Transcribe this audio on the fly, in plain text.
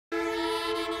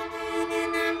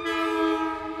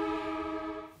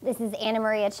This is Anna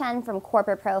Maria Chen from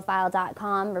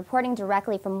CorporateProfile.com reporting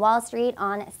directly from Wall Street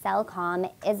on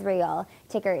Cellcom Israel,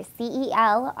 ticker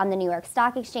CEL on the New York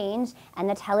Stock Exchange and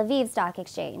the Tel Aviv Stock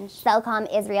Exchange. Cellcom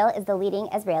Israel is the leading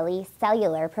Israeli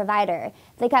cellular provider.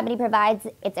 The company provides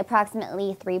its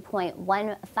approximately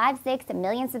 3.156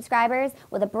 million subscribers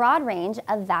with a broad range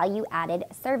of value-added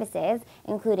services,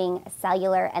 including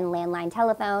cellular and landline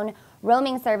telephone,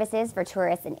 roaming services for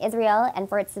tourists in Israel and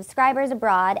for its subscribers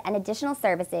abroad, and additional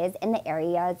services in the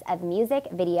areas of music,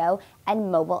 video,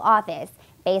 and mobile office,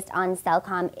 based on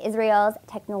Cellcom Israel's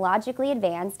technologically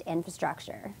advanced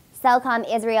infrastructure.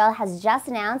 Cellcom Israel has just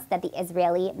announced that the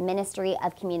Israeli Ministry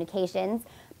of Communications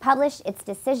published its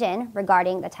decision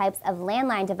regarding the types of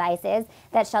landline devices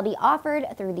that shall be offered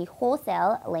through the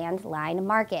wholesale landline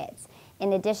market.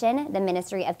 In addition, the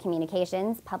Ministry of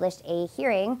Communications published a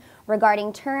hearing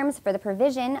regarding terms for the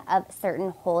provision of certain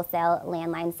wholesale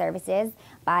landline services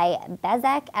by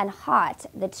Bezeq and Hot,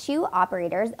 the two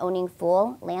operators owning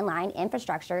full landline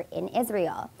infrastructure in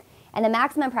Israel, and the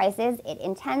maximum prices it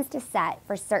intends to set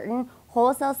for certain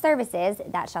wholesale services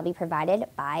that shall be provided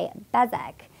by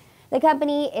Bezeq. The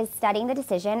company is studying the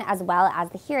decision as well as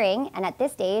the hearing, and at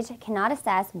this stage cannot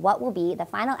assess what will be the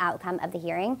final outcome of the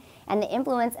hearing and the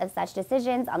influence of such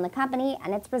decisions on the company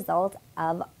and its result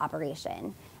of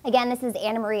operation. Again, this is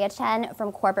Anna Maria Chen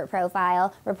from Corporate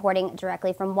Profile, reporting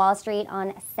directly from Wall Street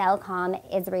on Cellcom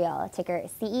Israel, ticker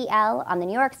CEL on the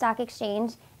New York Stock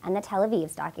Exchange and the Tel Aviv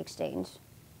Stock Exchange.